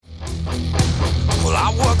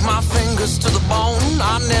fingers to the bone.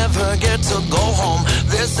 I never get to go home.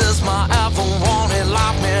 This is my ever wanted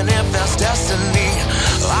life, manifest destiny.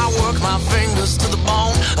 I work my fingers to the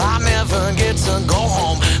bone. I never get to go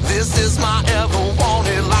home. This is my ever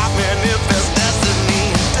wanted life, manifest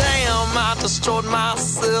destiny. Damn, I destroyed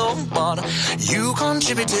myself, but you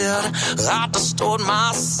contributed. I destroyed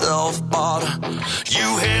myself, but you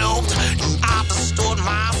helped. I destroyed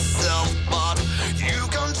myself, but you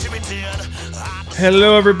contributed.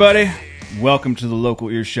 Hello, everybody. Welcome to the Local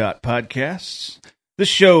Earshot Podcasts. This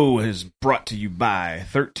show is brought to you by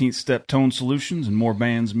 13th Step Tone Solutions and More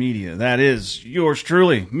Bands Media. That is yours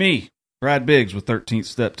truly, me, Brad Biggs with 13th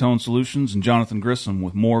Step Tone Solutions, and Jonathan Grissom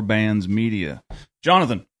with More Bands Media.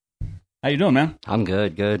 Jonathan, how you doing, man? I'm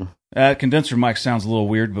good. Condenser mic sounds a little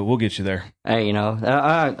weird, but we'll get you there. Hey, you know,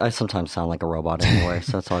 I sometimes sound like a robot anyway,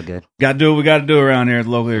 so it's all good. Got to do what we got to do around here at the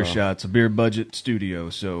Local Earshot. It's a beer budget studio,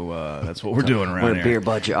 so that's what we're doing around here. We're a beer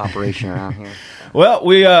budget operation around here. Well,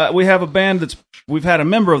 we have a band we've had a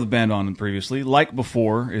member of the band on previously. Like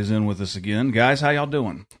Before is in with us again. Guys, how y'all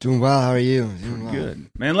doing? Doing well. How are you? Doing well.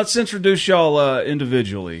 Good. Man, let's introduce y'all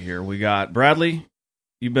individually here. We got Bradley.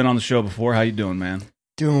 You've been on the show before. How you doing, man?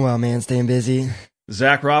 Doing well, man. Staying busy.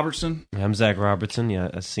 Zach Robertson. I'm Zach Robertson. Yeah,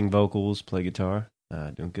 I sing vocals, play guitar.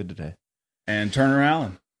 Doing good today. And Turner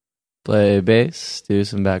Allen. Play bass, do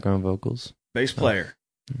some background vocals. Bass player.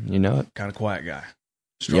 You know it. Kind of quiet guy.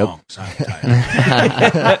 Strong. Silent type.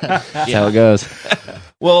 That's how it goes.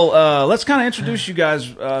 Well, let's kind of introduce you guys.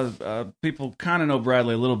 People kind of know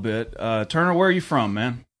Bradley a little bit. Turner, where are you from,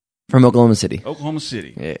 man? From Oklahoma City. Oklahoma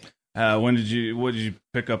City. Yeah. What did you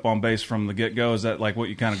pick up on bass from the get-go? Is that like what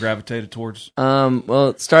you kind of gravitated towards?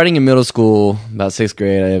 Well, starting in middle school, about 6th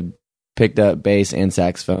grade, I picked up bass and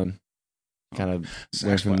saxophone. Kind of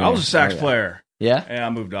went from there. I was a sax player. Yeah? Yeah, I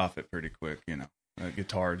moved off it pretty quick, you know.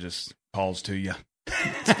 Guitar just calls to you.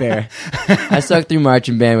 It's fair. I stuck through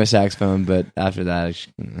marching band with saxophone, but after that...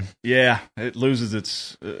 Yeah, it loses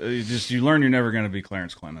its... you learn you're never going to be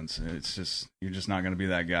Clarence Clemens. You're just not going to be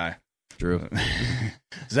that guy. True.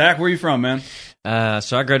 Zach, where are you from, man?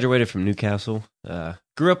 So I graduated from Newcastle.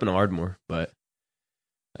 Grew up in Ardmore, but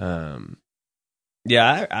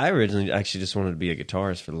yeah, I originally actually just wanted to be a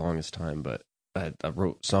guitarist for the longest time, but I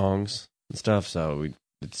wrote songs and stuff, so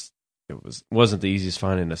it wasn't the easiest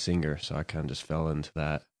finding a singer, so I kind of just fell into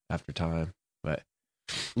that after time. But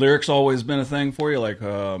lyrics always been a thing for you, like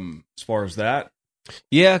as far as that?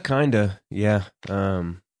 Yeah, kind of. Yeah.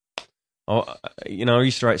 You know, I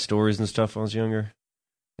used to write stories and stuff when I was younger,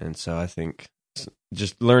 and so I think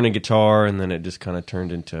just learning guitar, and then it just kind of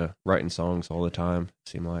turned into writing songs all the time, it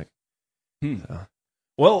seemed like. So.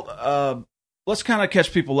 Well, let's kind of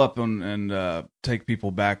catch people up and take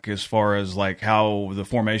people back as far as like how the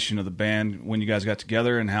formation of the band, when you guys got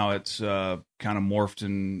together, and how it's kind of morphed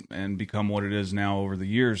and become what it is now over the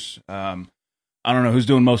years. I don't know who's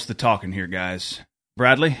doing most of the talking here, guys.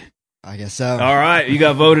 Bradley? I guess so. All right, you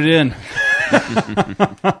got voted in.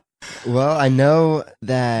 Well, I know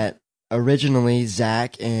that originally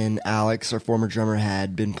Zach and Alex, our former drummer,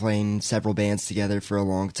 had been playing several bands together for a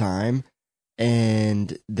long time,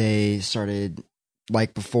 and they started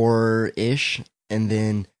Like Before-ish, and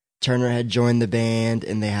then Turner had joined the band,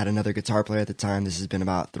 and they had another guitar player at the time. This has been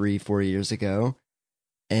about 3-4 years ago.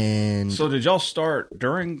 And so did y'all start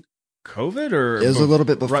during COVID, or it was a little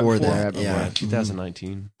bit before right that? Yeah,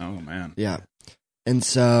 2019. Oh man, yeah. And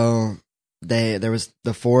so there was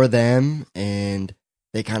the four of them, and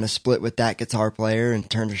they kind of split with that guitar player. And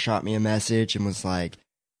Turner shot me a message and was like,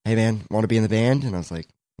 "Hey man, want to be in the band?" And I was like,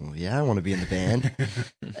 "Well, yeah, I want to be in the band."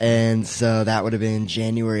 And so that would have been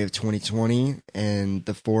January of 2020, and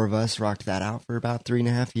the four of us rocked that out for about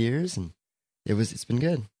 3.5 years, and it's been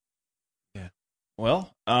good. Yeah.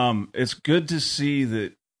 Well, it's good to see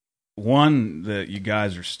that. One, that you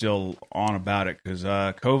guys are still on about it, because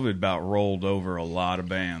COVID about rolled over a lot of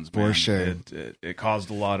bands. Man. For sure. It caused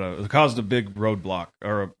a big roadblock,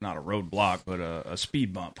 or not a roadblock, but a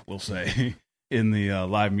speed bump, we'll say, in the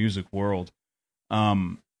live music world.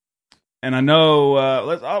 And I know,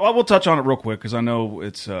 I will touch on it real quick, because I know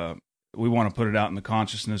it's, we want to put it out in the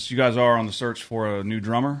consciousness. You guys are on the search for a new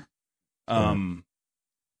drummer.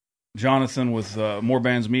 Jonathan with More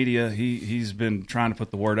Bands Media, he's been trying to put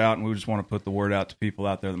the word out, and we just want to put the word out to people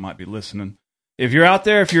out there that might be listening. If you're out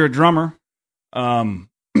there, if you're a drummer, we're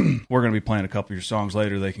going to be playing a couple of your songs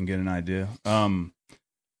later. They can get an idea.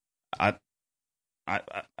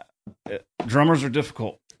 Drummers are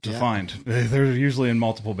difficult to find. They're usually in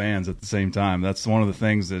multiple bands at the same time. That's one of the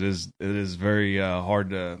things that it is very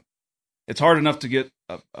hard to. It's hard enough to get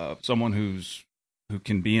someone who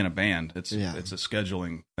can be in a band. It's a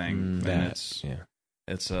scheduling thing, and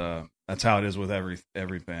it's That's how it is with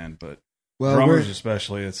every band, but Well, drummers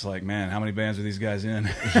especially, it's like, man, how many bands are these guys in?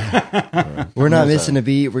 we're not missing a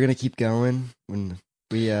beat. We're gonna keep going. When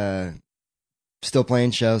we still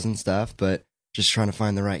playing shows and stuff, but just trying to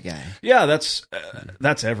find the right guy. Yeah, that's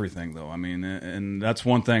everything though. I mean, and that's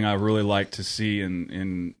one thing I really like to see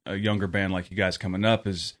in a younger band like you guys coming up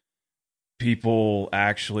is people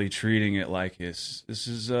actually treating it like this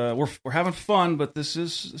is we're having fun, but this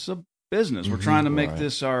is a business. We're trying to make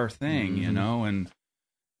this our thing, you know. And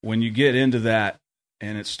when you get into that,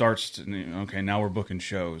 and it starts to, okay, now we're booking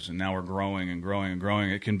shows, and now we're growing and growing and growing.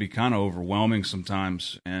 It can be kind of overwhelming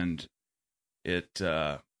sometimes, and it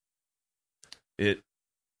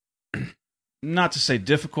not to say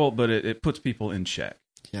difficult, but it puts people in check.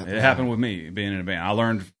 Yep. It happened with me being in a band. I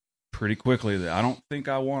learned pretty quickly that I don't think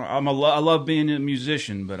I want. I love being a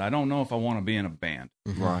musician, but I don't know if I want to be in a band.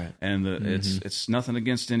 Right. And it's nothing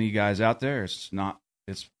against any guys out there. It's not.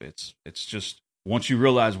 It's just once you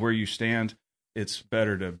realize where you stand, it's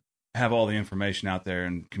better to have all the information out there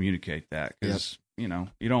and communicate that because you know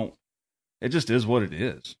you don't. It just is what it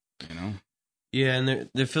is. You know. Yeah, and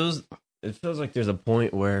it feels like there's a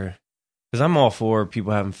point where, because I'm all for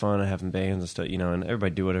people having fun and having bands and stuff, you know, and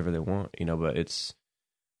everybody do whatever they want, you know, but it's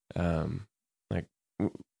like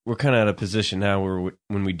we're kind of at a position now where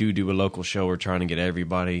when we do a local show, we're trying to get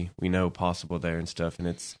everybody we know possible there and stuff, and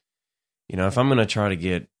it's, you know, if I'm going to try to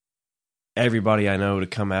get everybody I know to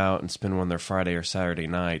come out and spend one of their Friday or Saturday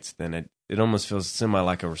nights, then it almost feels semi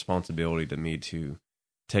like a responsibility to me to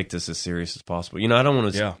take this as serious as possible. You know, I don't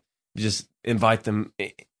want to just invite them,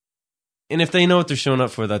 and if they know what they're showing up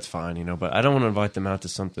for, that's fine, you know, but I don't want to invite them out to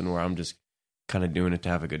something where I'm just kind of doing it to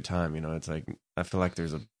have a good time, you know. It's like, I feel like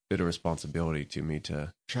there's a bit of responsibility to me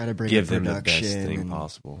to try to bring give them the best thing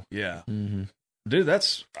possible. Yeah. Dude,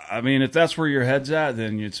 if that's where your head's at,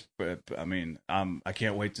 then I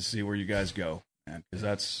can't wait to see where you guys go, man, because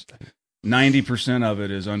that's 90% of it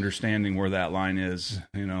is understanding where that line is,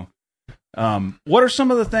 you know. What are some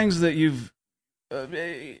of the things that you've,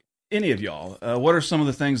 any of y'all, what are some of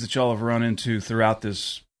the things that y'all have run into throughout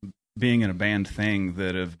this being in a band thing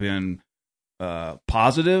that have been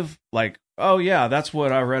positive? Like, oh yeah, that's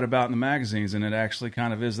what I read about in the magazines, and it actually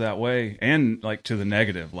kind of is that way. And like to the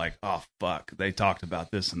negative, like, oh fuck, they talked about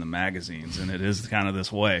this in the magazines, and it is kind of this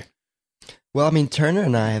way. Well, I mean, Turner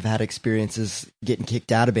and I have had experiences getting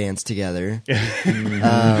kicked out of bands together. We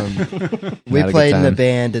played in a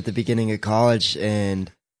band at the beginning of college, and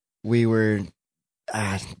we were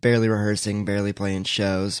barely rehearsing, barely playing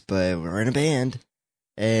shows, but we were in a band,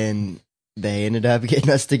 and they ended up getting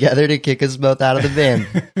us together to kick us both out of the band.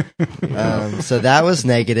 So that was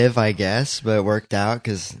negative, I guess, but it worked out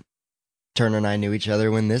because Turner and I knew each other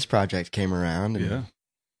when this project came around. Yeah.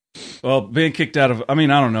 Well, being kicked out of, I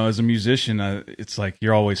mean, I don't know, as a musician, it's like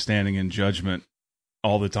you're always standing in judgment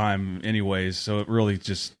all the time anyways, so it really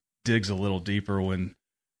just digs a little deeper when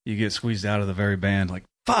you get squeezed out of the very band, like,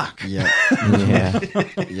 fuck! Yeah.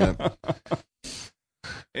 Yep.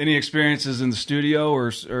 Any experiences in the studio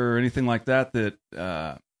or anything like that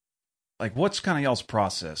like, what's kind of y'all's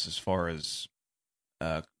process as far as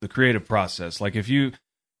the creative process? Like, if you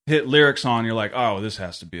hit lyrics on, you're like, oh, this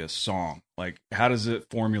has to be a song. Like, how does it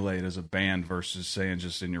formulate as a band versus saying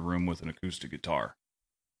just in your room with an acoustic guitar?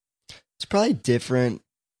 It's probably different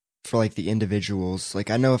for like the individuals. Like,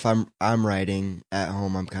 I know if I'm writing at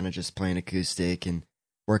home, I'm kind of just playing acoustic and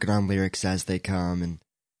working on lyrics as they come, and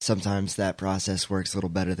sometimes that process works a little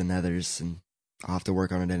better than others, and I'll have to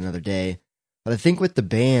work on it another day. But I think with the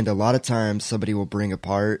band, a lot of times somebody will bring a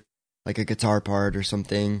part, like a guitar part or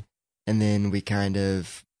something, and then we kind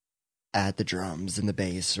of add the drums and the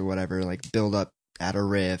bass or whatever, like build up at a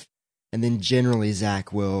riff, and then generally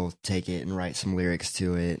Zach will take it and write some lyrics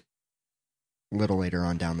to it a little later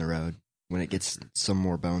on down the road when it gets some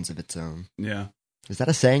more bones of its own. Yeah. Is that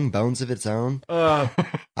a saying, bones of its own? I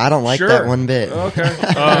don't like sure. that one bit. Okay.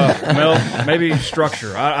 Well, maybe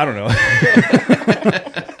structure. I don't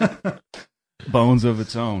know. Bones of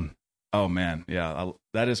its own. Oh, man. Yeah,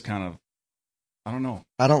 that is kind of, I don't know.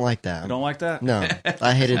 I don't like that. You don't like that? No.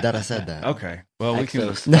 I hated that I said that. Okay. Well, we can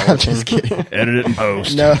No, I'm just kidding. edit it in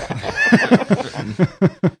post. No.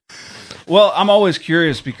 Well, I'm always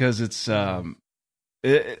curious because it's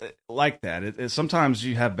like that. Sometimes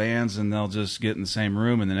you have bands and they'll just get in the same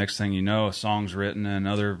room, and the next thing you know, a song's written, and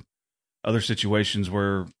other situations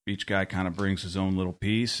where each guy kind of brings his own little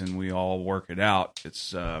piece and we all work it out.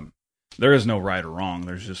 It's there is no right or wrong.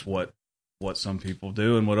 There's just what some people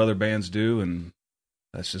do and what other bands do, and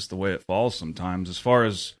that's just the way it falls sometimes. As far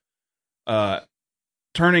as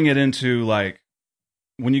turning it into, like,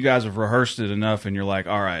 when you guys have rehearsed it enough and you're like,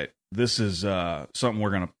 all right, this is something we're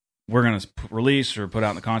going to we're going to release or put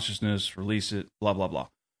out in the consciousness, release it, blah, blah, blah.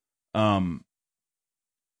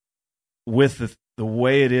 With the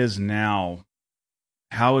way it is now,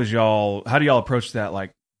 how do y'all approach that,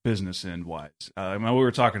 like, business end wise? I mean, we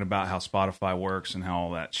were talking about how Spotify works and how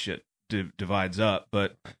all that shit divides up,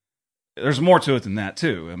 but there's more to it than that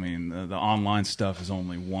too. I mean, the online stuff is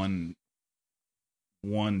only one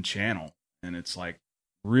channel, and it's like,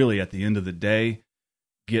 really, at the end of the day,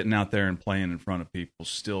 getting out there and playing in front of people is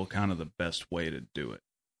still kind of the best way to do it.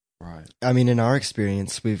 Right. I mean, in our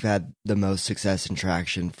experience, we've had the most success and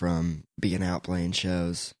traction from being out playing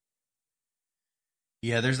shows.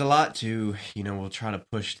 Yeah, there's a lot to, we'll try to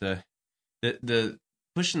push the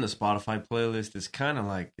pushing the Spotify playlist is kind of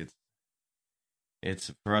like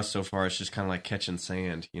it's for us so far, it's just kind of like catching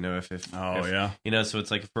sand, if so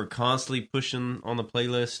it's like if we're constantly pushing on the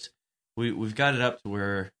playlist, we've got it up to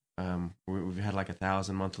where we've had like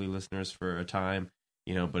 1,000 monthly listeners for a time,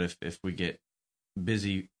 but if we get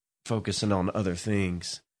busy focusing on other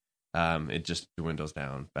things, it just dwindles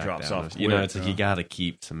down, drops down. Off. It's like you got to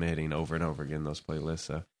keep submitting over and over again those playlists,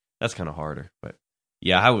 so that's kind of harder. But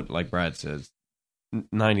yeah, I would, like Brad says,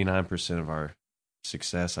 99% of our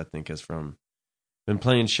success, I think, is from been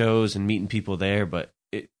playing shows and meeting people there. But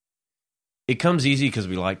it comes easy because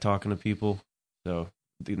we like talking to people, so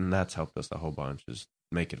and that's helped us a whole bunch, is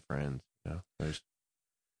making friends.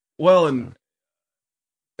 Well, and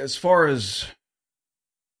as far as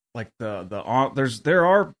like there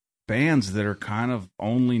are bands that are kind of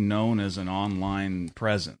only known as an online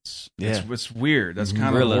presence. Yeah. It's weird. That's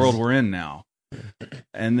kind of the world we're in now.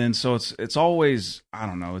 And then so it's always, I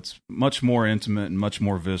don't know, it's much more intimate and much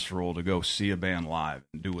more visceral to go see a band live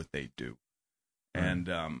and do what they do. Right.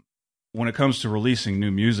 And when it comes to releasing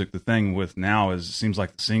new music, the thing with now is it seems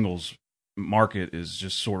like the singles market is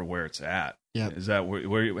just sort of where it's at. Yeah. Is that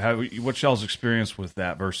what's y'all's experience with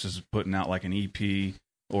that versus putting out like an EP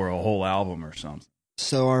or a whole album or something?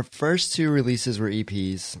 So our first 2 releases were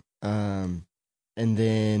EPs, and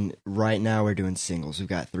then right now we're doing singles. We've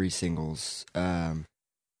got 3 singles. I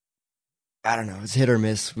don't know, it's hit or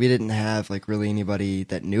miss. We didn't have like really anybody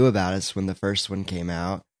that knew about us when the first one came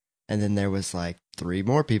out, and then there was like 3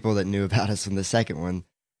 more people that knew about us when the second one.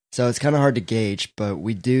 So it's kind of hard to gauge, but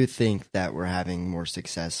we do think that we're having more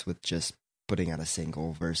success with just putting out a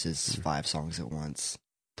single versus 5 songs at once.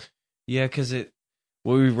 Yeah, because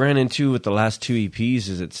what we ran into with the last 2 EPs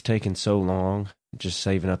is it's taken so long just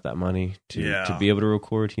saving up that money to be able to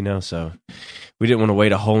record, so we didn't want to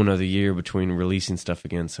wait a whole nother year between releasing stuff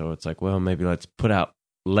again. So it's like, well, maybe let's put out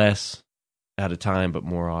less at a time, but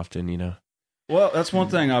more often, Well, that's one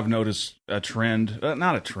thing I've noticed, a trend,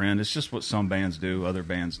 not a trend, it's just what some bands do, other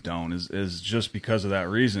bands don't, is just because of that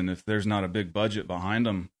reason. If there's not a big budget behind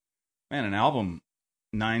them, man, an album,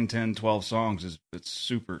 9, 10, 12 songs, it's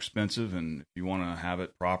super expensive, and if you want to have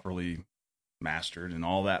it properly mastered and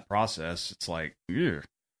all that process, it's like, yeah.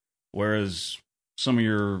 Whereas some of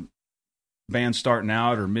your bands starting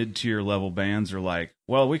out or mid-tier level bands are like,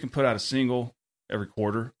 well, we can put out a single every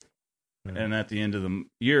quarter, and at the end of the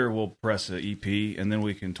year, we'll press an EP, and then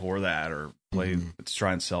we can tour that or play, let's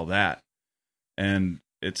try and sell that. And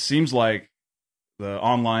it seems like the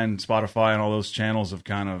online Spotify and all those channels have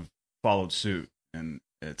kind of followed suit. And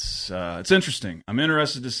it's interesting. I'm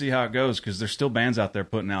interested to see how it goes because there's still bands out there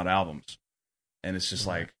putting out albums, and it's just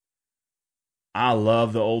like, I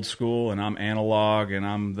love the old school, and I'm analog, and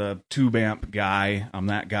I'm the tube amp guy. I'm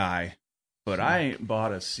that guy, but I ain't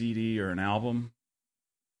bought a CD or an album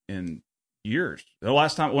in years. The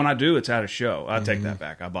last time when I do, it's at a show. I take that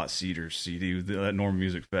back. I bought Cedar's CD at Norman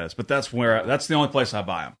Music Fest, but that's the only place I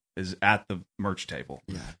buy them is at the merch table.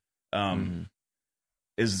 Yeah.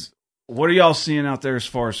 What are y'all seeing out there as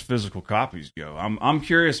far as physical copies go? I'm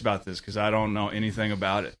curious about this because I don't know anything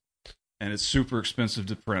about it, and it's super expensive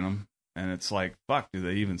to print them. And it's like, fuck, do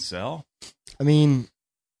they even sell? I mean,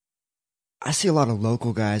 I see a lot of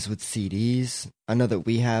local guys with CDs. I know that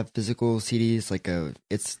we have physical CDs,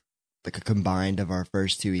 it's like a combined of our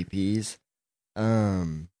first 2 EPs.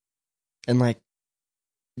 And like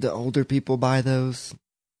the older people buy those.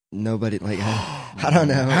 Nobody I don't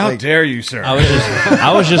know. How dare you, sir? I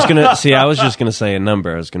was just gonna say a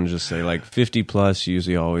number. I was gonna just say like 50 plus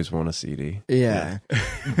usually always want a CD. Yeah.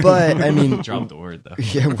 But I mean, drop the word though.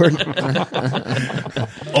 Yeah, we're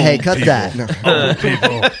hey, cut that. No. Old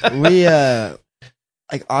people. We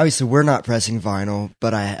like obviously we're not pressing vinyl,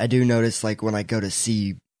 but I do notice like when I go to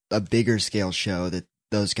see a bigger scale show that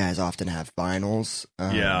those guys often have vinyls.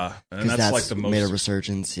 Yeah, and that's like the most made a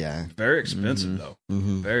resurgence. Yeah, very expensive though.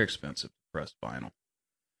 Very expensive to press vinyl.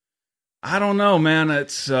 I don't know, man.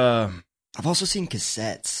 It's I've also seen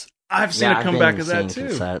cassettes. I've seen a I've comeback been of that seeing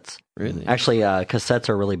too. Cassettes. Really? Actually, cassettes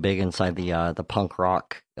are really big inside the punk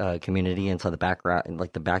rock community, inside the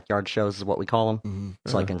like the backyard shows is what we call them. Mm-hmm.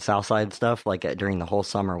 So like in Southside stuff, like during the whole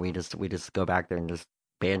summer, we just go back there and just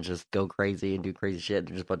bands just go crazy and do crazy shit.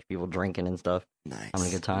 There's just a bunch of people drinking and stuff, Nice. having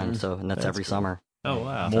a good time. So and that's every cool. summer. Oh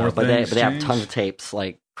wow. More But they things have change. tons of tapes.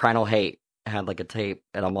 Like Primal Hate had like a tape,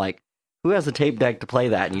 and I'm like, who has a tape deck to play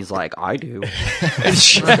that? And he's like, I do.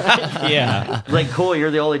 Yeah. Like, cool,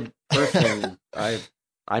 you're the only person. I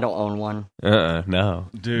don't own one. No.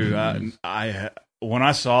 Dude, I when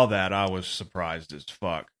I saw that, I was surprised as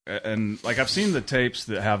fuck. And like I've seen the tapes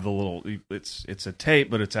that have the little, it's a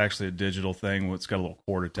tape, but it's actually a digital thing. It's got a little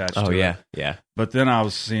cord attached. Oh to yeah, it. yeah. But then I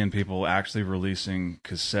was seeing people actually releasing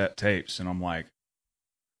cassette tapes, and I'm like,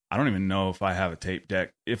 I don't even know if I have a tape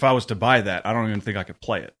deck. If I was to buy that, I don't even think I could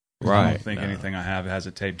play it. I Right. don't think No. anything I have has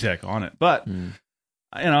a tape deck on it. But Mm.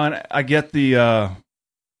 you know, and I get the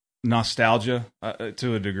nostalgia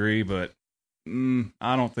to a degree, but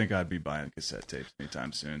I don't think I'd be buying cassette tapes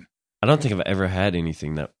anytime soon. I don't think I've ever had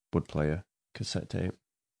anything that would play a cassette tape.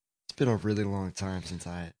 It's been a really long time since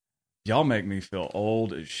I. Y'all make me feel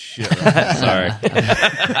old as shit. Right now. Sorry.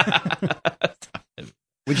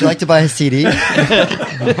 Would you like to buy a CD? Oh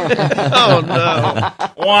no.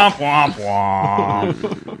 Womp womp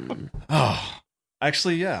womp. Oh,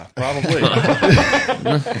 actually, yeah, probably.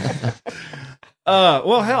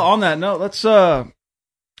 Well, hell. On that note, let's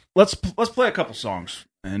play a couple songs.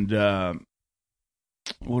 And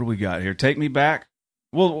what do we got here? Take Me Back.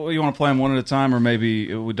 Well, you want to play them one at a time, or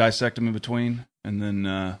maybe we dissect them in between, and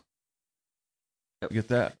then get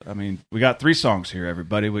that. I mean, we got 3 songs here,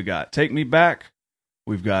 everybody. We got Take Me Back.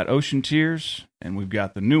 We've got Ocean Tears, and we've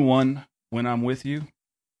got the new one, When I'm With You.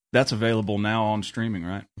 That's available now on streaming,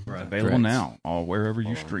 right? Right. Available Correct. now, or wherever you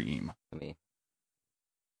Hold on. stream. Let me.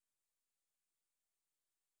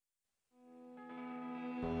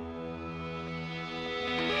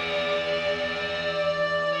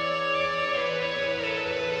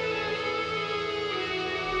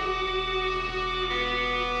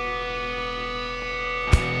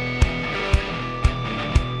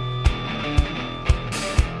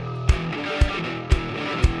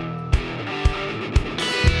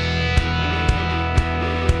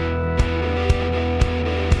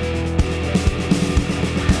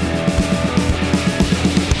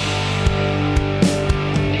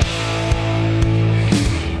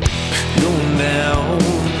 Going down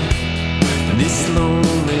this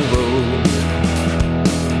lonely road,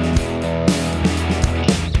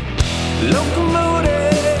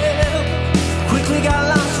 locomotive quickly got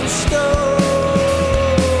lost in snow.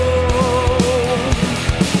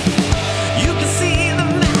 You can see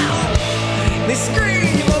them now, they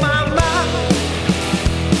scream on my mouth.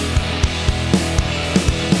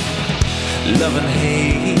 Love and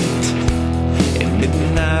hate in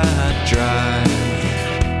midnight drive.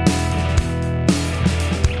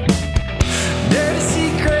 Dirty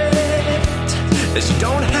secret that you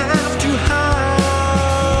don't have to hide.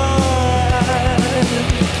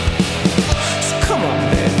 So come on,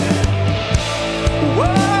 baby.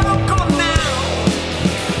 Whoa, come on now.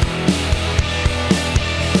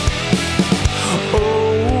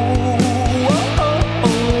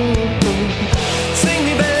 Take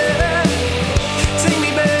me back, take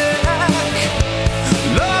me back.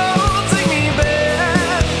 Lord, take me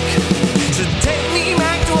back. So take me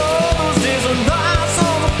back to all those days when I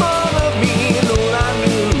saw the fun of me and all I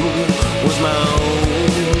knew was my own.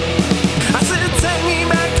 I said take me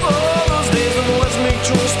back to all those days when was make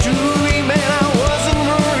choice to me, man. I wasn't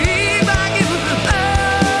worried back in the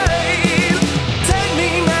day. Take me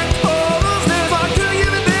back to all those days I could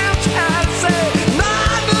give a damn chance to say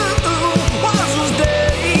I knew was those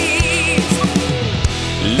days.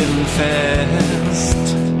 Living fast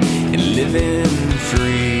and living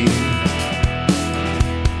free.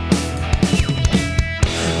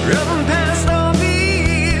 Running past all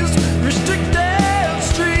these restricted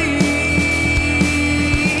streets.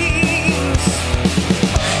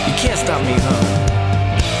 You can't stop me,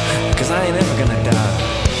 huh? 'Cause I ain't ever gonna die.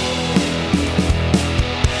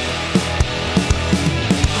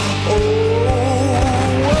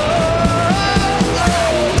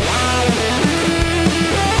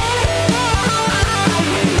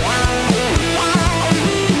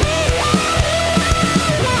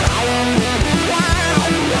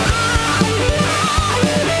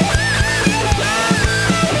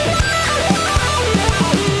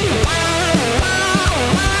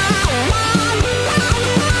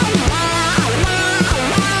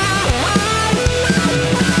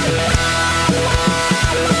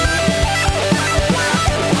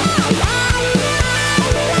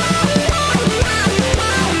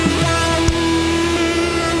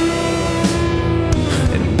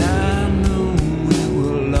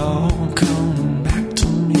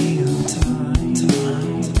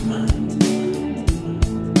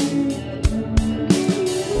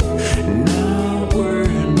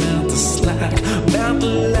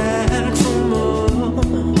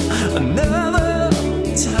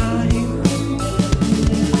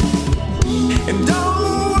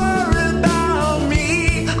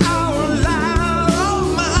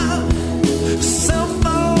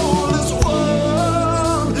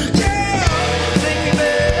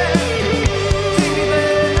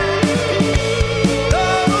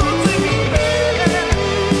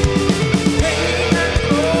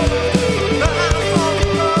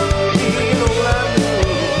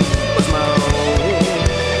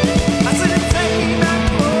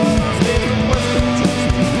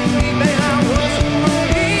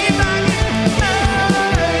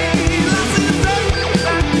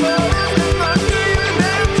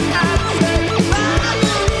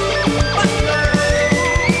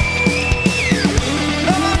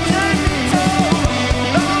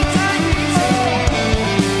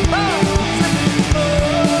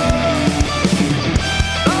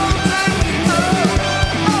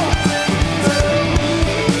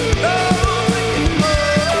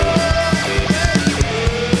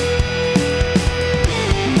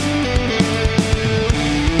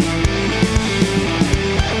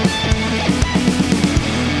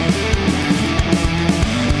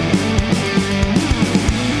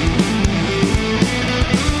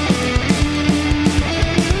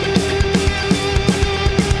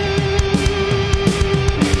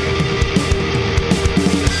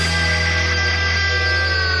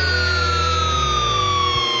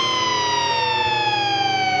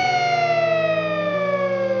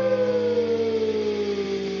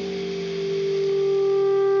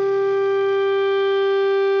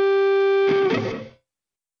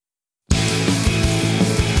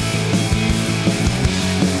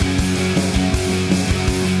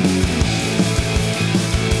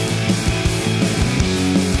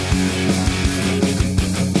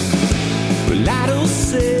 Lido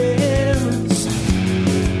says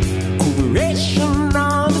corporation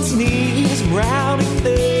on its knees, rowdy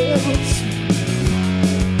thugs.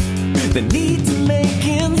 The need to make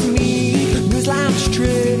ends meet, news lines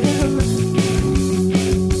trail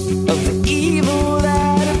of the evil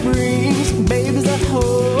that it brings. Babies at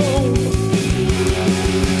home,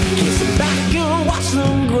 kiss them back and watch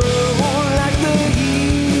them grow like the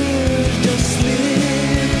years just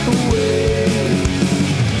slip away.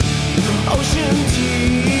 Ocean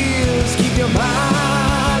tears, keep your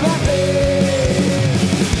mind at bay.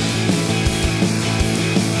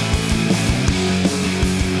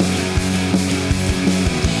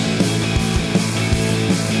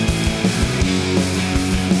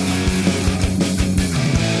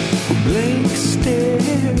 Blank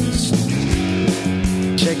stares,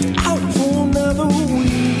 checked out for another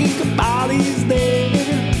week. Body's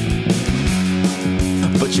there,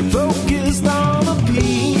 but you're focused on the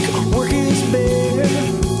peak. Work is bare.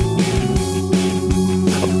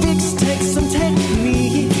 A fix takes some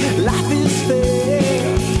technique. Life is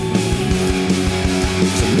fair.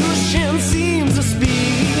 Solution seems to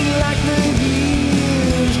speak like the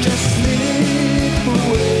years just slip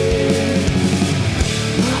away.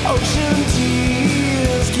 Ocean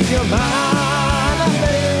tears, keep your mind at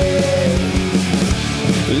bay.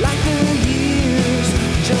 Like the years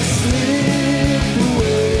just slip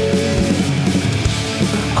away.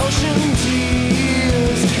 Ocean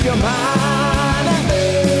tears, keep your mind at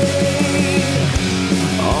bay.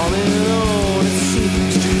 All in all, it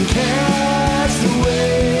seems to cast away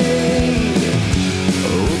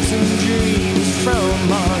hopes and dreams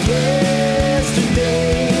from our yesterdays.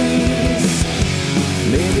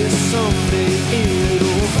 Maybe someday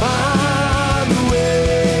it'll find a way.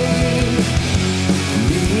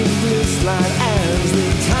 Being bliss light as the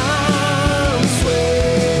time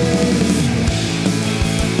sways.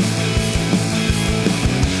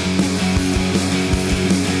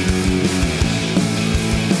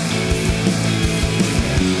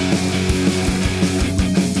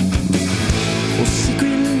 Well,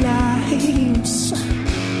 secret lives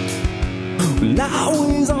will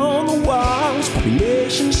always on the walls.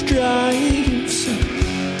 Population strives.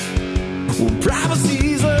 Well,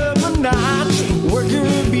 privacies of the night.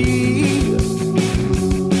 Worker bee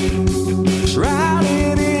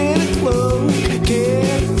shrouded in a cloak,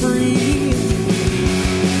 carefree.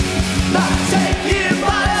 Not taken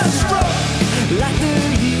by a stroke. Like the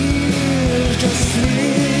years just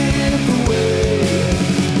slip away.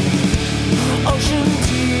 Ocean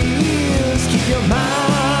tears, keep your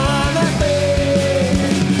mind at bay.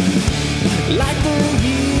 Like the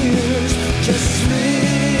years just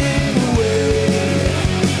slip away.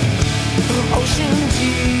 Ocean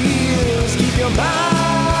tears, keep your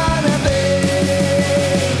mind at bay.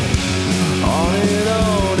 On and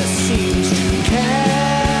on it seems to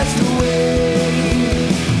cast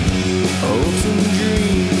away hopes and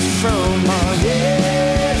dreams from our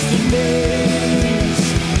yesterdays.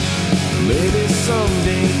 Maybe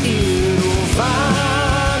someday it'll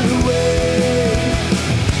find a way.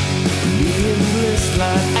 Being bliss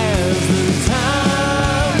light as the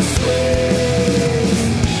time sways.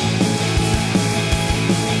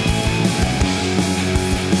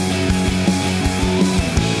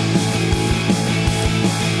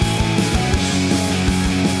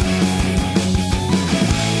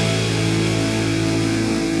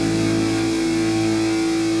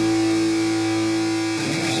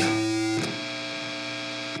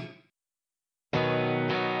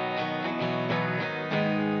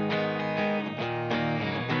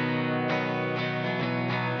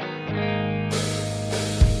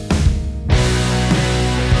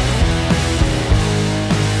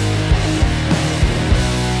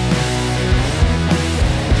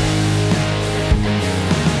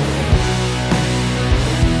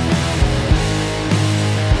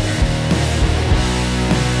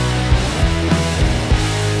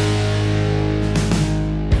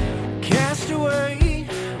 Cast away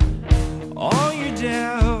all your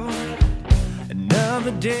doubt.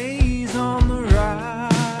 Another day's on the rise.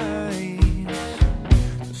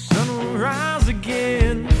 The sun will rise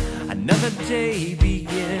again. Another day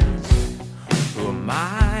begins. Who am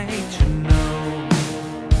I to know?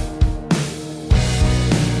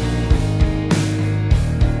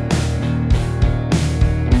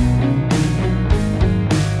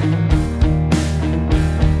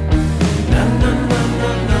 Na na na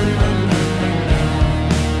na na na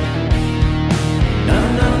na na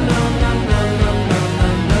na na na na na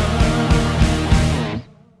na.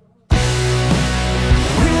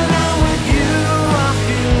 When I'm with you, I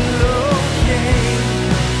feel okay.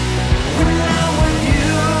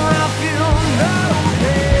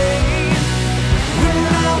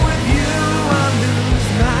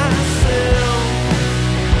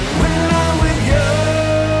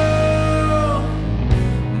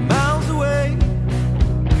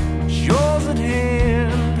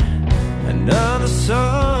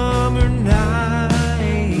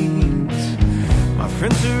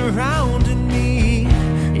 friends surrounding me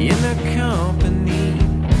in the company.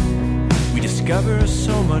 We discover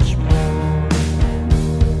so much more.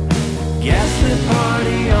 Gaslit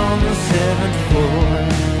party on the 7th floor.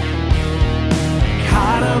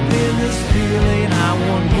 Caught up in this feeling, I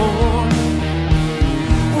want more.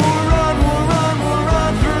 We'll run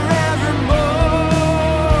forevermore.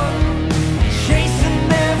 Chasing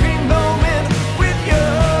every moment with you.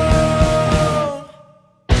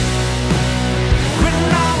 When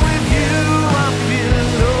I'm with you, I feel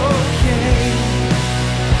okay.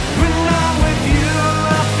 When I'm with you,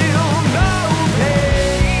 I feel no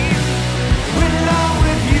pain. When I'm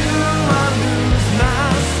with you, I lose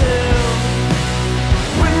myself.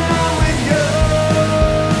 When I'm with you,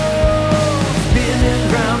 spinning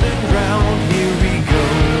round and round, here we go.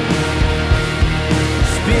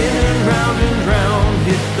 Spinning round and round,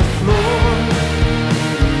 hit the floor.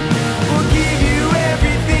 We'll give you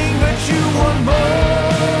everything, but you want more.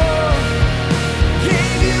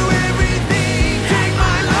 Give you everything, take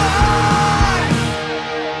my life.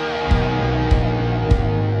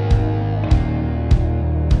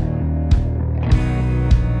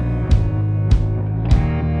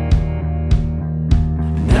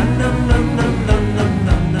 Na na na na na na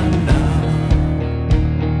na na na.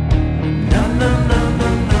 Na na na na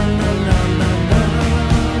na na na na na.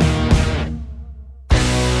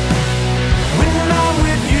 When I'm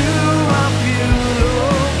with you, I feel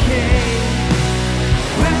okay.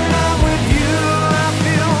 When I'm with you, I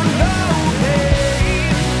feel no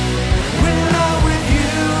pain. When I'm with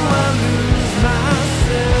you, I lose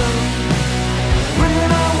myself. When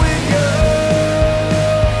I'm with you,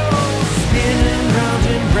 spinning round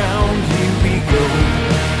and round, here we go.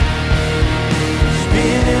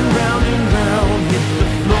 Spinning round and round, hit the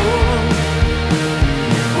floor.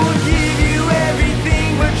 We'll give you everything,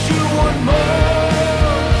 but you want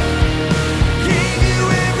more. Give you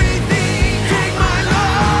everything, take my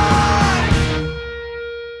life.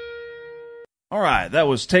 All right, that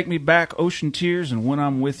was "Take Me Back," Ocean Tears, and "When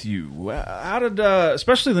I'm With You." How did,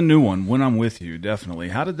 especially the new one, "When I'm With You," definitely.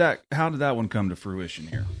 How did that one come to fruition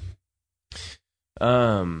here?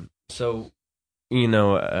 So,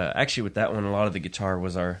 actually with that one, a lot of the guitar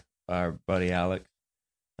was our buddy Alex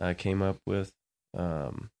came up with.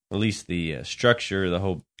 At least the structure, the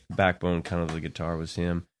whole backbone kind of the guitar was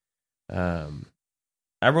him.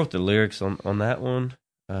 I wrote the lyrics on that one.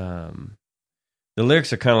 The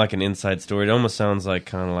lyrics are kind of like an inside story. It almost sounds like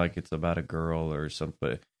kind of like it's about a girl or something,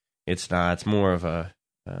 but it's not. It's more of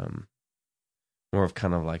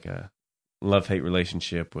kind of like a love-hate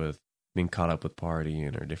relationship with being caught up with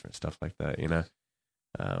partying or different stuff like that,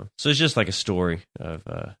 So it's just like a story of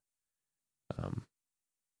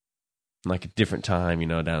like a different time,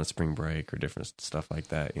 down at spring break or different stuff like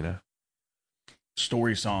that,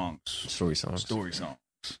 Story songs. Story songs.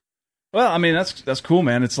 Well, I mean, that's cool,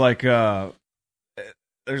 man. It's like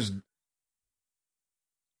there's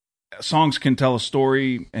songs can tell a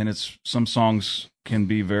story, and some songs can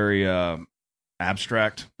be very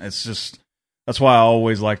abstract. It's just that's why I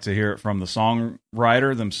always like to hear it from the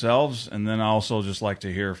songwriter themselves, and then I also just like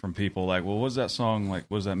to hear from people like, well, what's that song like?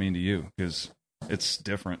 What does that mean to you? Because it's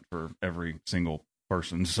different for every single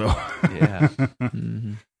person. So Yeah.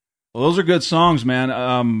 Mm-hmm. Well, those are good songs, man.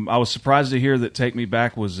 I was surprised to hear that "Take Me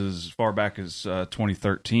Back" was as far back as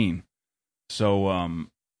 2013. So,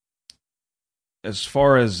 as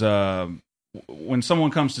far as when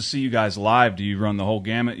someone comes to see you guys live, do you run the whole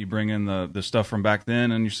gamut? You bring in the stuff from back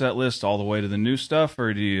then in your set list all the way to the new stuff,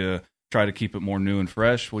 or do you try to keep it more new and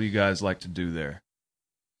fresh? What do you guys like to do there?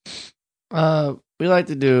 We like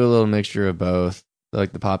to do a little mixture of both,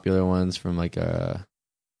 like the popular ones from like the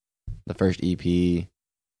first EP,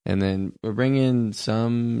 and then we're bringing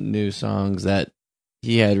some new songs that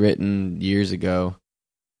he had written years ago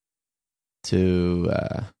to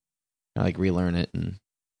like relearn it and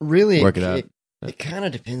Really, work it out. It kind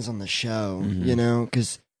of depends on the show, Mhm.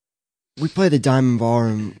 because we play the Diamond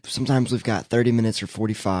Ballroom. Sometimes we've got 30 minutes or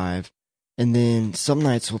 45, and then some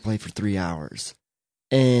nights we'll play for 3 hours.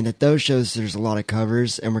 And at those shows, there's a lot of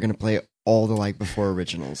covers, and we're going to play all the before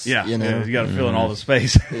originals. Yeah, you you got to fill in all the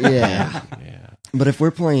space. Yeah. Yeah. But if we're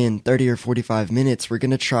playing 30 or 45 minutes, we're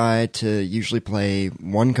going to try to usually play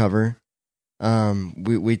one cover.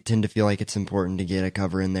 We tend to feel like it's important to get a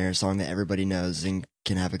cover in there, a song that everybody knows and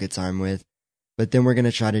can have a good time with. But then we're going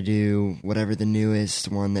to try to do whatever the newest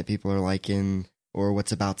one that people are liking or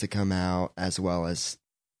what's about to come out, as well as,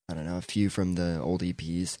 I don't know, a few from the old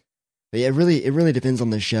EPs. But yeah, it really depends on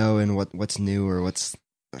the show and what's new or what's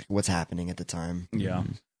happening at the time. Yeah.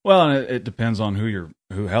 Well, and it depends on who you're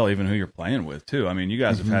playing with too. I mean, you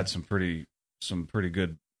guys have had some pretty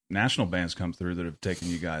good national bands come through that have taken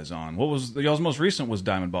you guys on. What was y'all's most recent? Was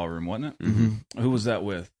Diamond Ballroom, wasn't it? Mm-hmm. Who was that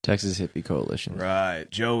with? Texas Hippie Coalition. Right,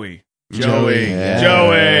 Joey. Yeah.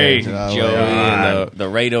 Joey. Joey and the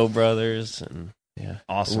Rado brothers, and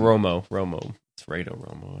Awesome. Romo. It's Rado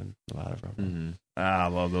Romo and a lot of Romo. Mm-hmm. I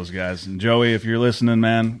love those guys. And Joey, if you're listening,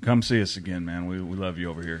 man, come see us again, man. We love you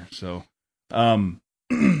over here. So,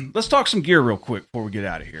 let's talk some gear real quick before we get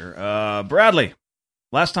out of here. Bradley,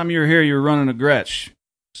 last time you were here, you were running a Gretsch.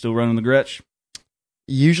 Still running the Gretsch?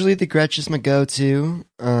 Usually the Gretsch is my go-to.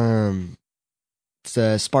 It's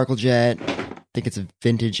a Sparkle Jet. I think it's a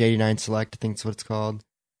vintage 89 Select. I think that's what it's called.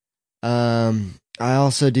 I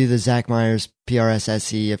also do the Zach Myers PRS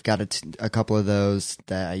SE. I've got a couple of those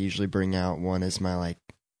that I usually bring out. One is my like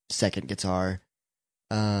second guitar.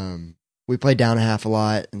 We play down a half a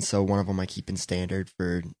lot, and so one of them I keep in standard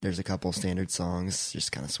for. There's a couple standard songs,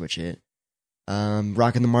 just kind of switch it.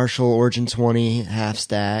 Rocking the Marshall Origin 20 half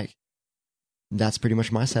stack. That's pretty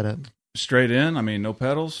much my setup. Straight in? I mean, no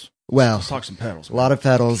pedals? Well, Let's talk some pedals. a lot of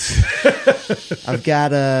pedals. I've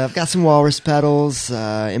got some Walrus pedals,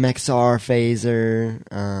 MXR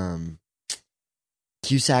phaser,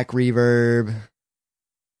 Cusack reverb.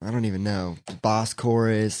 I don't even know. Boss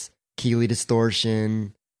chorus, Keeley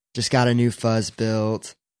distortion. Just got a new fuzz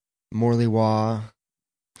built. Morley Wah.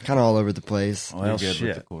 Kind of all over the place. Well, You're good shit.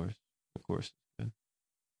 with the course. Of course. Good.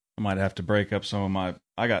 I might have to break up some of my...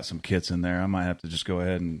 I got some kits in there. I might have to just go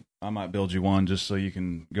ahead and... I might build you one just so you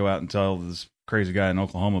can go out and tell this crazy guy in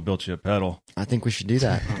Oklahoma built you a pedal. I think we should do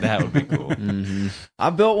that. That would be cool. Mm-hmm.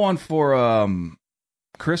 I built one for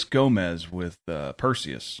Chris Gomez with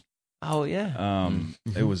Perseus. Oh, yeah.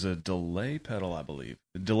 It was a delay pedal, I believe.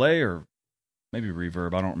 Delay or maybe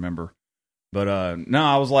reverb, I don't remember. But no,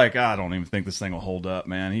 I was like, I don't even think this thing will hold up,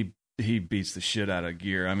 man. He beats the shit out of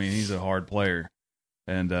gear. I mean, he's a hard player.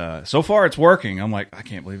 And so far it's working. I'm like, I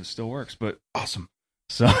can't believe it still works, but awesome.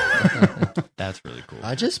 So That's really cool.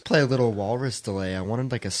 I just play a little Walrus delay. I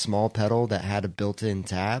wanted like a small pedal that had a built-in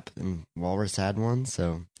tap, and Walrus had one,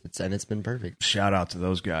 so it's been perfect. shout out to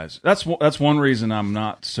those guys. That's one reason I'm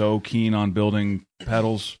not so keen on building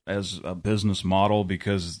pedals as a business model,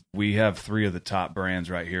 because we have 3 of the top brands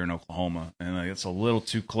right here in Oklahoma, and it's a little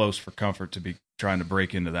too close for comfort to be trying to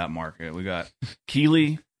break into that market. We got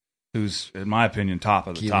Keeley, who's in my opinion top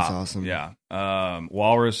of the Keeley's top. awesome. Yeah,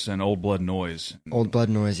 Walrus and Old Blood Noise. Old Blood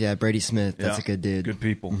Noise, yeah, Brady Smith, that's Yeah. a good dude. Good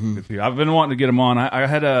people. Mhm. Good people. I've been wanting to get them on. I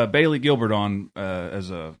had Bailey Gilbert on as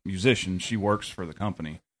a musician. She works for the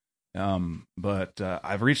company. But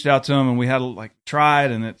I've reached out to them, and we had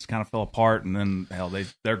tried, and it's kind of fell apart. And then hell,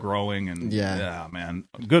 they're growing, and Yeah. man,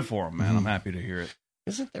 good for them, man. Mhm. I'm happy to hear it.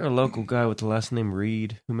 Isn't there a local guy with the last name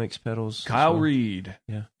Reed who makes pedals? Kyle as well? Reed,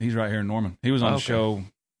 Yeah. he's right here in Norman. He was on the Okay. show.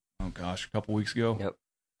 Oh gosh, a couple weeks ago. Yep.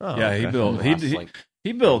 Oh, Yeah, okay. he built. Last, He like,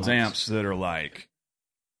 he builds months. amps that are like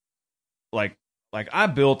I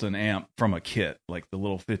built an amp from a kit, like the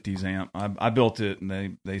little 50s amp. I built it,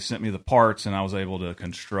 and they sent me the parts, and I was able to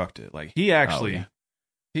construct it. Like he actually, yeah.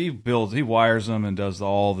 he wires them and does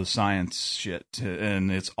all the science shit,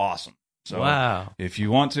 and it's awesome. So Wow. if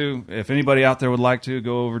you want to, if anybody out there would like to,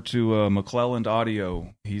 go over to McClelland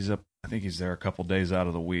Audio. He's up. I think he's there a couple days out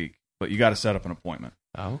of the week, but you got to set up an appointment.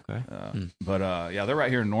 Oh, okay. But yeah, they're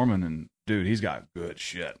right here in Norman, and dude, he's got good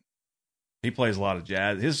shit. He plays a lot of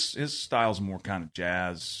jazz. His style's more kind of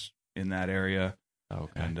jazz in that area.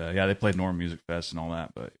 Okay. And yeah, they played Norman Music Fest and all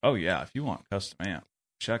that. But oh yeah, if you want custom amp,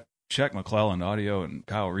 check McClelland Audio and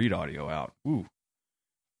Kyle Reed Audio out. Ooh.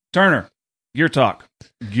 Turner, Gear Talk,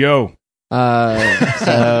 yo.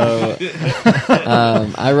 So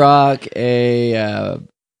I rock a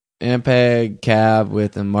Ampeg cab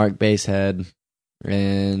with a Mark bass head,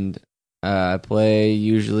 and I play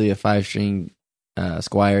usually a 5-string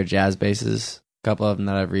Squire jazz basses. A couple of them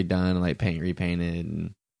that I've redone, like repainted,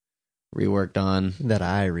 and reworked on. That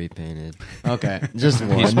I repainted. Okay, Just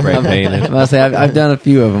one. He spray painted. I'll say I've done a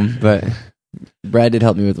few of them, but Brad did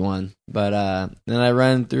help me with one. But then I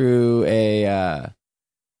run through I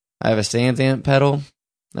have a Sans amp pedal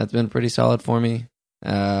that's been pretty solid for me.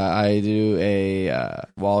 I do a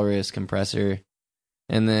Walrus compressor,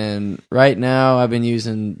 and then right now I've been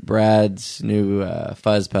using Brad's new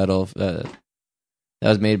fuzz pedal that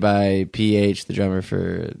was made by PH, the drummer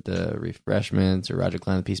for the Refreshments or Roger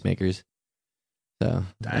Klein, the Peacemakers. So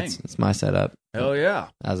that's my setup Hell yeah.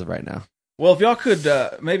 as of right now. Well, if y'all could,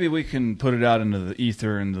 maybe we can put it out into the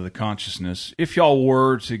ether, into the consciousness. If y'all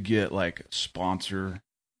were to get like a sponsor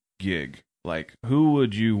gig, like who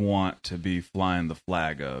would you want to be flying the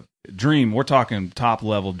flag of? Dream, we're talking top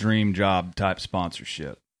level dream job type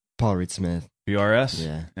sponsorship. Paul Reed Smith. PRS?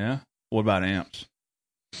 Yeah. Yeah? What about amps?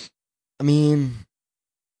 I mean,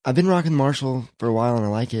 I've been rocking Marshall for a while and I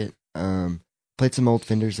like it. Played some old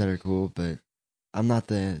Fenders that are cool, but I'm not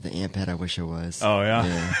the amp head I wish I was. Oh yeah.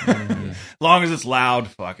 Yeah. As long as it's loud,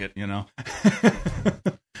 fuck it, you know.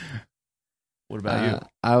 What about you?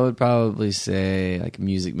 I would probably say like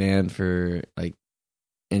Music Man for like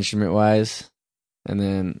instrument wise, and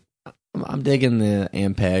then I'm digging the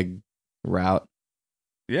Ampeg route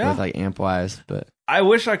Yeah. with like amp wise, but I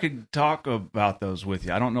wish I could talk about those with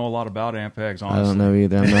you. I don't know a lot about Ampegs, honestly. I don't know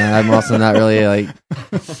either. I'm also not really like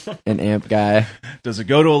an amp guy. Does it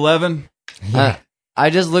go to 11? I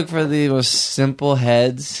just look for the most simple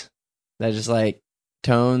heads that just like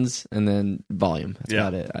tones and then volume. That's Yeah.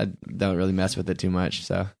 about it. I don't really mess with it too much.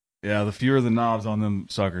 So Yeah, the fewer the knobs on them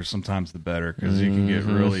suckers, sometimes the better, because you can get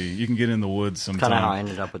you can get in the woods sometimes. Kind of how I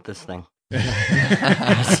ended up with this thing.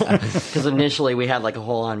 Because initially we had like a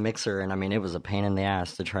whole on mixer, and I mean it was a pain in the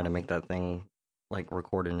ass to try to make that thing like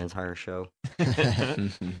record an entire show.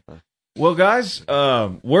 Well, guys,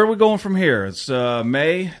 where are we going from here? It's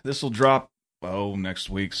May. This will drop next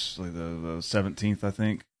week's like the 17th, I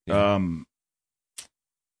think. Yeah.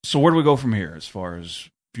 So where do we go from here as far as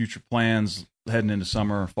future plans heading into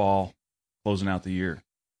summer, fall, closing out the year?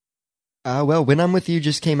 Well, When I'm With You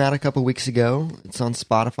just came out a couple weeks ago. It's on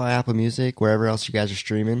Spotify, Apple Music, wherever else you guys are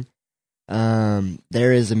streaming.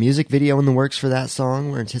 There is a music video in the works for that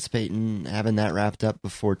song. We're anticipating having that wrapped up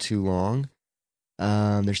before too long.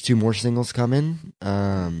 There's 2 more singles coming.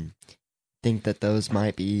 Think that those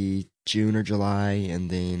might be June or July, and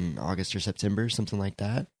then August or September, something like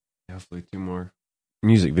that. Hopefully 2 more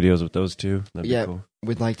music videos with those 2. That'd Yeah. be cool.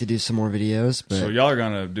 We'd like to do some more videos, but So y'all are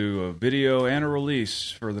going to do a video and a release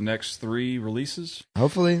for the next 3 releases?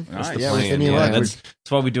 hopefully, Nice. That's the yeah, with plan. any Yeah, luck, that's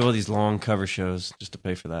why we do all these long cover shows, just to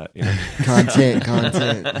pay for that. You know? content.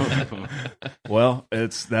 Well,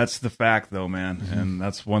 that's the fact though, man, and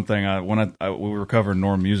that's one thing. When we were covering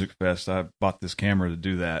Norm Music Fest, I bought this camera to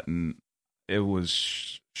do that, and it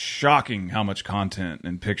was shocking how much content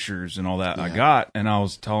and pictures and all that I Yeah. got. And I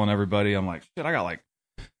was telling everybody, I'm like, shit, I got like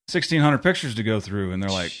 1,600 pictures to go through, and they're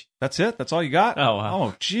like, "That's it? That's all you got?" Oh, wow.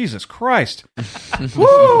 Oh, Jesus Christ!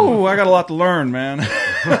 Woo! I got a lot to learn, man.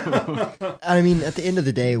 I mean, at the end of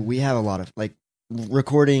the day, we have a lot of like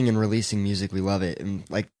recording and releasing music. We love it, and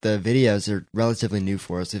like the videos are relatively new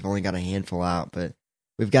for us. We've only got a handful out, but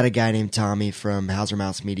we've got a guy named Tommy from Hauser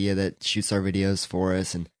Mouse Media that shoots our videos for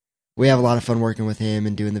us, and we have a lot of fun working with him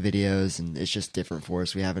and doing the videos. And it's just different for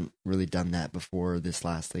us. We haven't really done that before this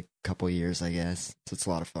last like couple years, I guess. So it's a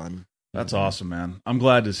lot of fun. That's awesome, man. I'm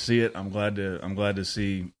glad to see it. I'm glad to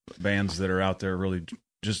see bands that are out there really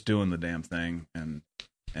just doing the damn thing and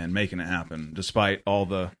making it happen, despite all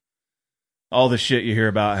the shit you hear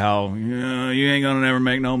about how you ain't gonna never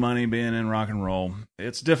make no money being in rock and roll.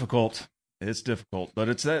 It's difficult. It's difficult, but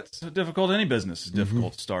it's difficult. Any business is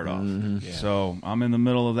difficult to start off. Mhm. Yeah. So I'm in the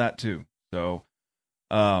middle of that too. So,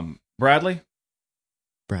 Bradley,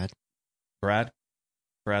 Bradley,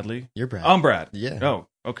 You're Brad. I'm Brad. Yeah. Oh,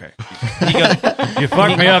 okay. You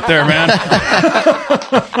fucked me up there, man.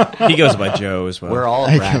 He goes by Joe as well. We're all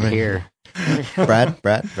I Brad come in. here. Brad.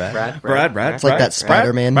 Brad. It's like that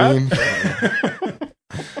Spider-Man meme.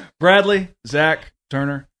 Bradley, Zach,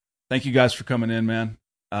 Turner, thank you guys for coming in, man.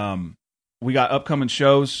 We got upcoming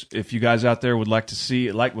shows. If you guys out there would like to see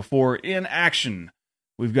it like before in action,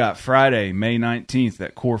 we've got Friday, May 19th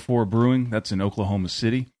at Core 4 Brewing. That's in Oklahoma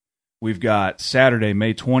City. We've got Saturday,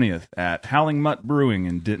 May 20th at Howling Mutt Brewing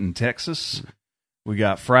in Denton, Texas. We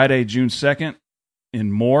got Friday, June 2nd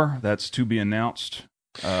in Moore. That's to be announced.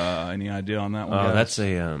 Any idea on that one? Oh, guys? that's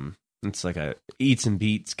it's like a Eats and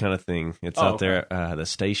Beats kind of thing. It's out there at the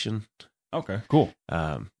station. Okay, cool.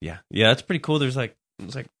 Yeah, that's pretty cool. There's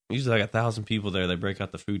usually like 1,000 people there. They break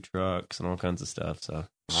out the food trucks and all kinds of stuff. So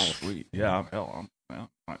Sweet. Yeah, hell, I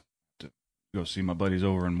have to go see my buddies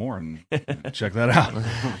over in Moore and check that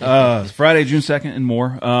out. Friday, June 2nd in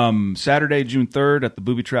Moore. Saturday, June 3rd at the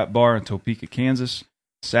Booby Trap Bar in Topeka, Kansas.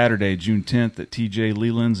 Saturday, June 10th at TJ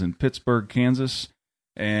Leland's in Pittsburgh, Kansas.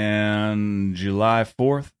 And July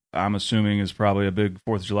 4th, I'm assuming, is probably a big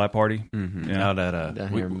 4th of July party. Yeah. out at Down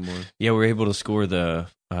here more. we were able to score the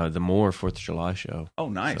Moore 4th of July show. Oh,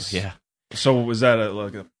 nice. So, yeah, So was that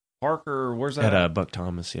like a park or where's that? at Buck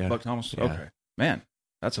Thomas. Yeah, Buck Thomas? Yeah. Okay. Man,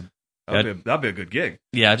 that'd Yeah. be a good gig.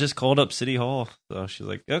 Yeah, I just called up City Hall. So she's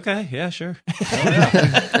like, okay, yeah, sure.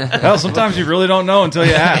 Hell, sometimes you really don't know until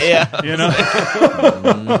you ask. Yeah. You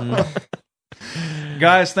know?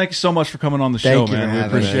 Guys, thank you so much for coming on the show, Thank you man. for We having us.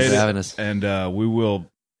 appreciate Thanks it. for having us. And we will,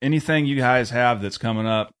 anything you guys have that's coming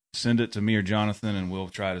up, send it to me or Jonathan, and we'll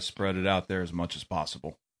try to spread it out there as much as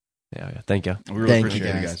possible. Yeah. Thank you. We really Thank you, appreciate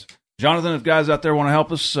it, guys. guys. Jonathan, if guys out there want to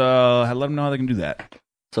help us, let them know how they can do that.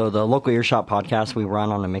 So the Local Earshot podcast, we run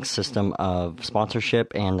on a mixed system of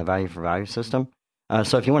sponsorship and the value for value system.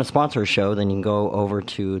 So if you want to sponsor a show, then you can go over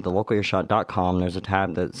to thelocalearshot.com. There's a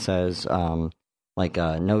tab that says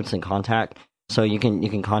notes and contact. So you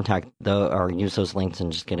can contact or use those links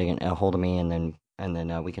and just get a hold of me, and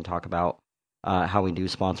then we can talk about how we do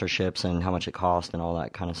sponsorships and how much it costs and all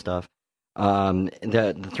that kind of stuff.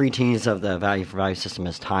 The 3 T's of the value for value system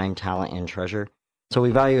is time, talent, and treasure. So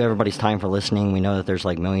we value everybody's time for listening. We know that there's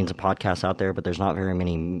like millions of podcasts out there, but there's not very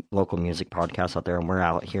many local music podcasts out there, and we're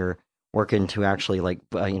out here working to actually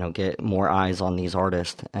get more eyes on these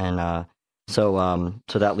artists. And so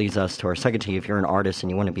that leads us to our second T. If you're an artist and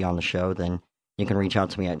you want to be on the show, then you can reach out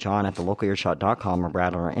to me at john@thelocalearshot.com or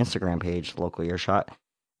Brad on our Instagram page, Local Earshot,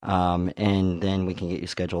 and then we can get you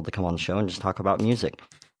scheduled to come on the show and just talk about music.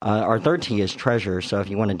 Our third T is treasure. So if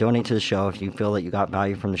you want to donate to the show, if you feel that you got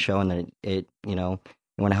value from the show and that you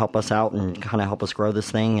want to help us out and kind of help us grow this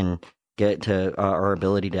thing and get to our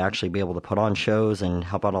ability to actually be able to put on shows and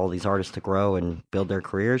help out all these artists to grow and build their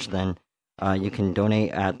careers, then you can donate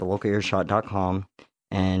at thelocalearshot.com,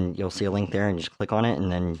 and you'll see a link there, and just click on it,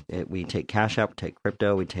 and then we take Cash App, we take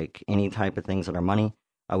crypto, we take any type of things that are money.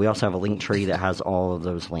 We also have a link tree that has all of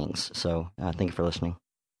those links. So thank you for listening.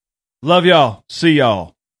 Love y'all. See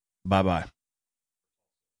y'all. Bye-bye.